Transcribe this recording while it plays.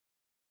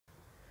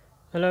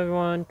Hello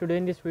everyone, today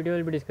in this video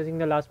we'll be discussing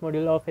the last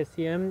module of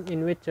SCM,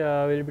 in which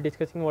we'll be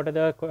discussing what are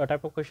the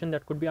type of question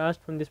that could be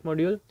asked from this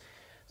module.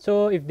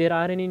 So if there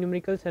are any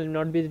numericals, I'll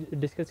not be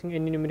discussing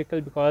any numerical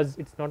because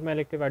it's not my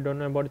elective. I don't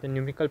know about the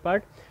numerical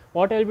part.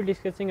 What I'll be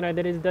discussing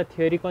rather is the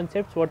theory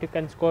concepts, what you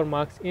can score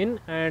marks in,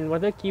 and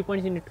what are the key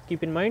points you need to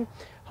keep in mind.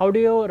 How do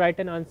you write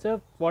an answer,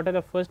 what are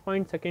the first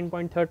point, second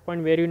point, third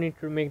point, where you need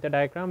to make the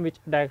diagram, which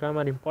diagram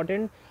are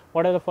important,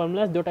 what are the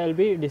formulas, that I'll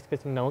be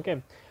discussing now.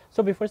 Okay,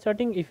 so before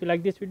starting, if you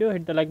like this video,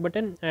 hit the like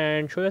button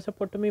and show your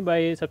support to me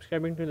by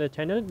subscribing to the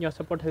channel. Your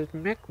support helps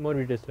me make more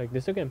videos like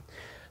this. Okay,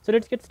 so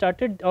let's get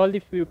started. All the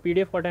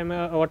PDF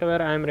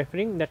whatever I am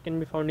referring, that can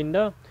be found in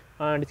the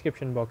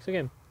description box.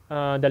 Okay,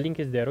 the link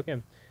is there.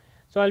 Okay,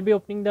 so I'll be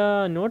opening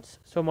the notes.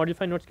 So module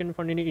 5 notes can be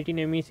found in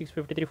 18ME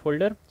 653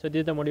 folder. So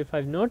this is the module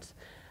 5 notes,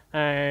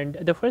 and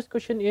the first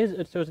question is,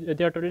 so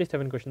there are totally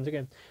 7 questions.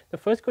 Okay, the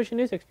first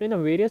question is, explain the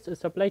various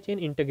supply chain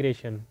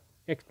integration.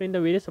 Explain the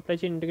various supply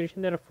chain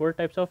integration. There are 4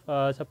 types of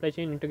supply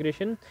chain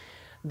integration.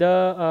 In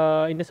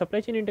the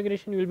supply chain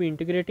integration, you will be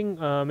integrating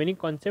many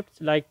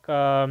concepts like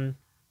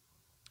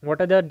what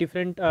are the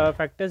different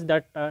factors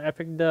that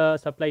affect the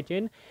supply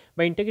chain.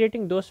 By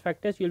integrating those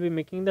factors, you will be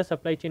making the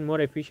supply chain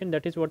more efficient.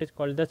 That is what is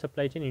called the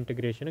supply chain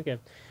integration. Okay,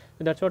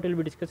 so that's what we'll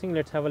be discussing.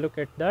 Let's have a look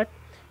at that.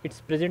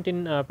 It's present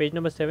in page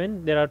number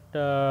 7. There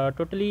are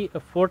totally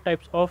 4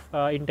 types of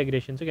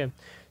integrations. Okay,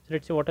 so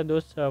let's see what are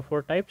those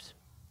 4 types.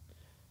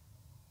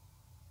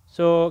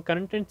 So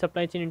current and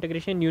supply chain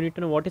integration, you need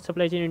to know what is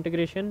supply chain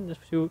integration.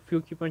 Just few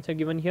key points are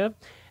given here.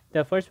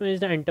 The first one is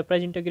the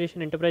enterprise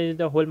integration. Enterprise is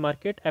the whole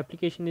market.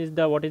 Application is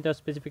the what is the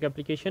specific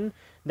application.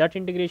 That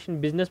integration,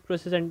 business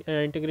process and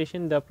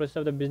integration, the process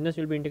of the business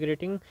will be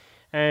integrating.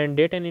 And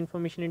data and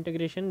information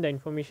integration, the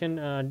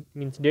information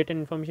means data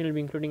and information will be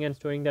including and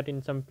storing that in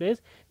some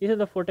place. These are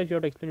the 4 types you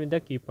have to explain with the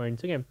key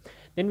points. Okay,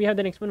 then we have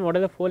the next one. What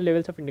are the 4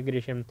 levels of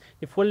integration?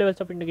 The 4 levels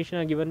of integration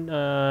are given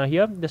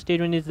here. The stage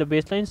 1 is the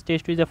baseline,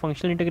 stage 2 is the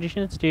functional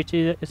integration, stage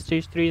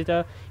 3 is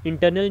the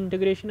internal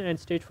integration, and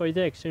stage 4 is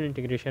the external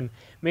integration.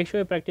 Make sure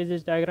you practice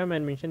this diagram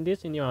and mention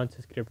this in your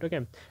answer script.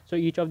 Okay, so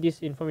each of these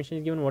information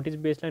is given. What is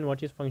baseline,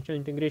 what is functional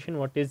integration,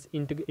 what is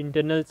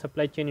internal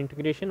supply chain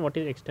integration, what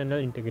is external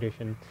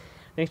integration.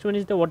 Next one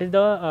is the what is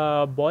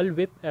the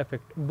bullwhip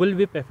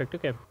effect.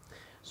 Okay,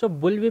 so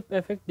bullwhip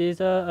effect, there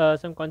is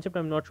some concept.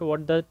 I'm not sure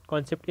what the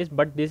concept is,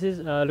 but this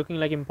is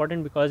looking like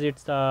important because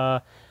it's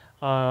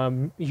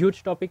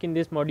huge topic in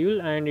this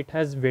module, and it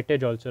has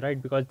weightage also,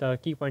 right, because the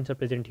key points are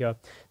present here.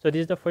 So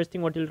this is the first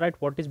thing what you'll write.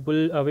 What is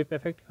bullwhip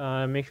effect?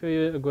 Make sure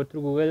you go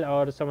through Google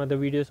or some other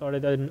videos or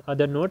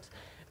other notes.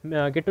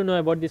 Get to know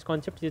about this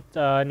concept. It's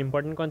an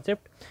important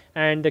concept,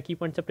 and the key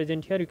points are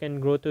present here. You can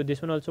go to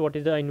this one also. What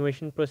is the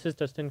innovation process,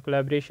 trust and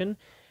collaboration,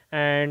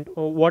 and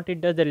what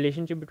it does, the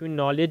relationship between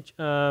knowledge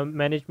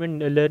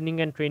management, learning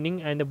and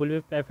training, and the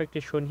bullwhip effect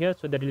is shown here.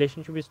 So the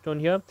relationship is shown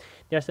here.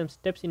 There are some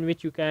steps in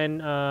which you can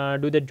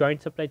do the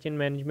joint supply chain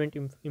management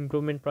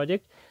improvement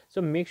project.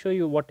 So make sure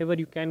you whatever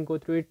you can go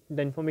through it,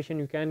 the information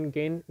you can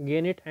gain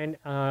it and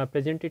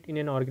present it in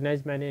an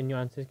organized manner in your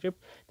answer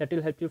script. That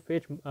will help you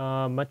fetch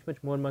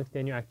much more marks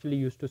than you actually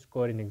used to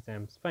score in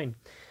exams. Fine.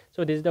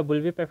 So this is the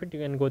bullwhip effect.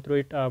 You can go through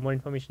it. More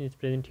information is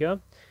present here,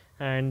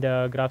 and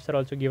graphs are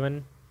also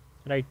given,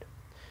 right?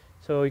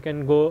 So you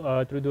can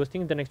go through those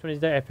things. The next one is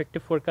the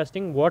effective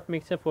forecasting. What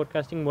makes a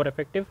forecasting more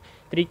effective?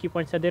 3 key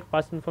points are there.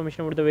 Past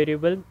information about the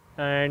variable,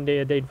 and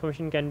the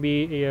information can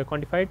be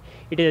quantified.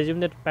 It is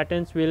assumed that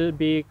patterns will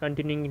be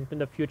continuing into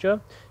the future.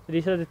 So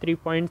these are the 3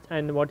 points.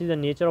 And what is the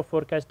nature of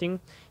forecasting?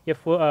 Here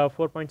 4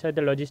 points are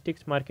the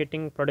logistics,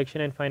 marketing,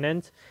 production and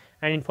finance.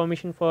 And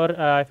information for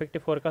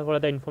effective forecast, what are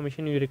the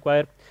information you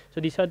require?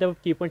 So these are the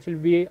key points you'll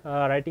be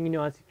writing in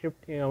your answer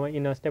script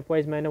in a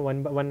stepwise manner,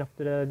 one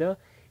after the other,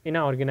 in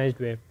an organized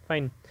way.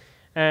 Fine.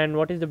 And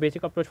what is the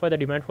basic approach for the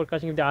demand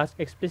forecasting? If they ask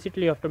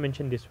explicitly, you have to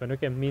mention this one.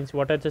 Okay, means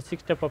what are the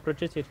 6-step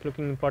approaches? It's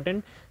looking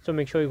important, so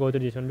make sure you go to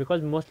this one,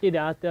 because mostly they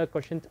ask the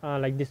questions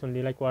like this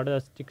only, like what are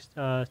the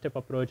 6-step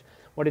approach,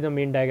 what is the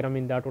main diagram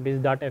in that, what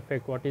is that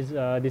effect, what is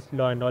this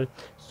law and all.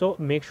 So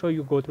make sure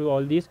you go through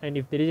all these, and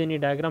if there is any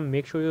diagram,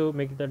 make sure you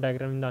make the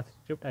diagram in the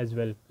script as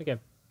well. Okay,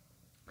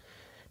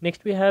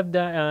 next we have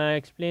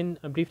the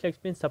briefly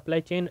explain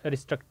supply chain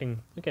restructuring.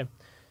 Okay,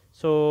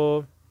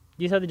 so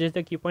these are just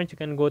the key points. You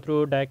can go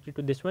through directly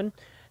to this one.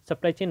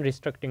 Supply chain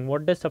restructuring.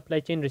 What does supply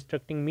chain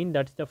restructuring mean?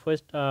 That's the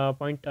first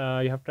point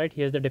you have tried.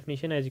 Here's the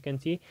definition. As you can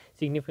see,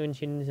 significant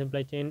change in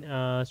supply chain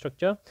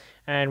structure,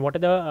 and what are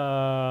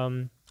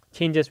the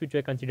changes which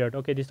were considered.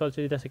 Okay, this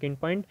also is the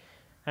second point,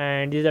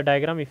 and this is a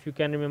diagram. If you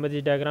can remember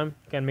this diagram,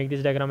 you can make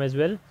this diagram as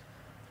well.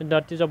 So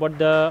that is about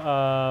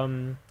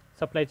the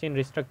supply chain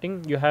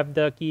restructuring. You have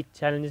the key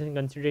challenges and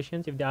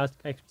considerations. If they ask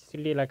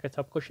explicitly like a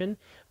sub question,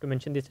 to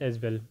mention this as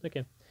well.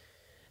 Okay.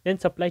 Then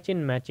supply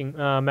chain mapping.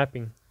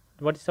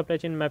 What is supply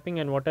chain mapping,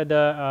 and what are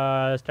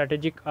the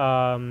strategic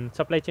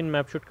supply chain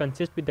map should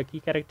consist with the key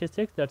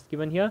characteristics that's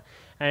given here.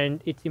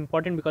 And it's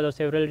important because of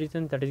several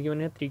reasons that is given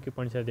here. 3 key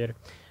points are there: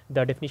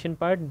 the definition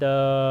part,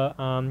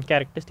 the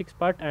characteristics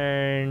part,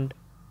 and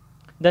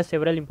There are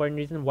several important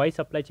reasons why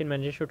supply chain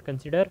manager should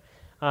consider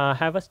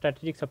have a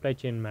strategic supply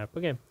chain map.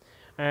 Okay,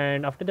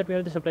 and after that we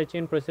have the supply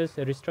chain process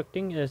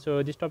restructuring.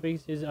 So this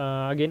topic is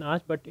again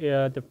asked, but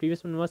the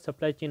previous one was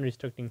supply chain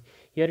restructuring.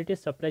 Here it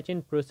is supply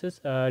chain process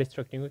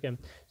restructuring. Okay,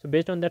 so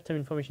based on that some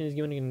information is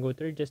given, you can go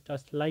through it. Just a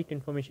slight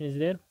information is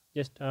there,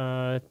 just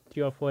 3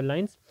 or 4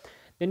 lines.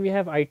 Then we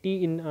have IT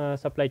in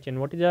supply chain.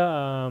 What is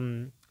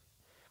the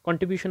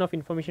contribution of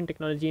information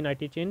technology in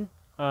IT chain?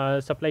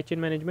 Supply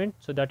chain management,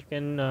 so that you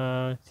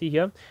can see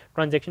here: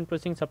 transaction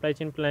processing, supply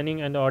chain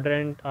planning, and the order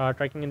and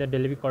tracking and the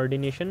delivery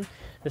coordination.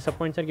 The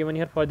subpoints are given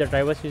here for the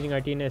drivers using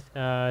IT in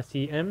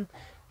SCM.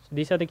 So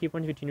these are the key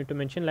points which you need to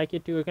mention. Like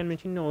it, you can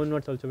mention in your own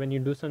notes also. When you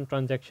do some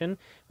transaction,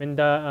 when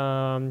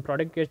the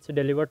product gets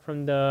delivered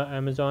from the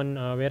Amazon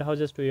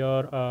warehouses to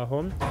your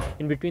home,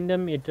 in between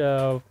them it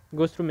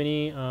goes through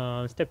many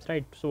steps,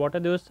 right? So what are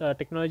those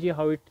technology,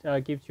 how it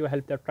gives you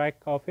help the track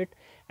of it,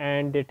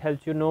 and it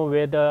helps you know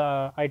where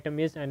the item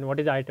is and what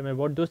is the item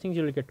about. Those things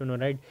you will get to know,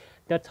 right?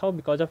 That's how,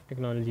 because of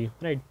technology,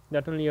 right?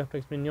 That only you have to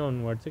explain your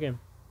own words. Okay,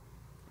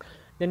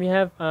 then we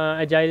have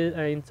agile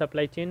in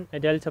supply chain.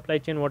 Agile supply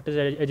chain, what does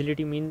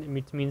agility mean?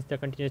 It means the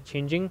continuous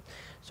changing.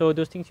 So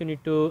those things you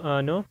need to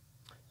know.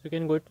 So you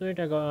can go to it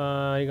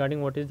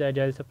regarding what is the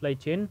agile supply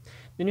chain.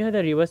 Then you have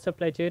the reverse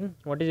supply chain.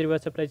 What is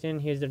reverse supply chain?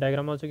 Here's the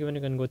diagram also given,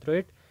 you can go through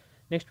it.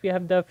 Next we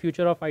have the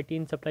future of IT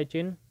in supply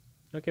chain.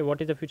 Okay,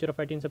 what is the future of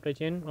IT in supply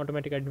chain?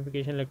 Automatic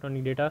identification,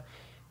 electronic data.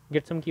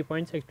 Get some key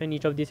points, explain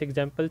each of these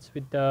examples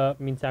with the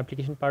means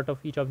application part of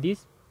each of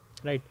these,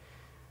 right?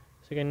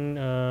 So you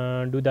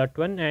can do that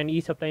one. And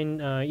e-supply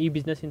in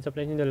e-business in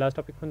supply chain, the last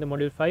topic from the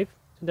module 5.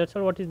 So that's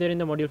all what is there in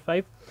the module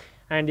 5,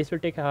 and this will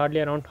take hardly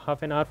around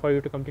half an hour for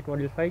you to complete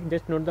module 5.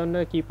 Just note down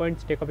the key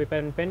points, take a paper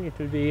and pen, it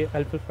will be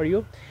helpful for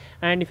you.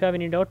 And if you have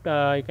any doubt,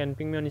 you can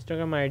ping me on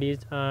Instagram. My ID is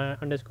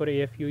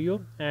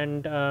 _AFUU,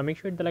 and make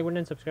sure to hit the like button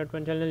and subscribe to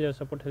my channel. Your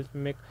support helps me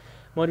make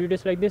more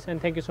videos like this,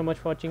 and thank you so much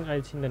for watching.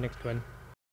 I'll see you in the next one.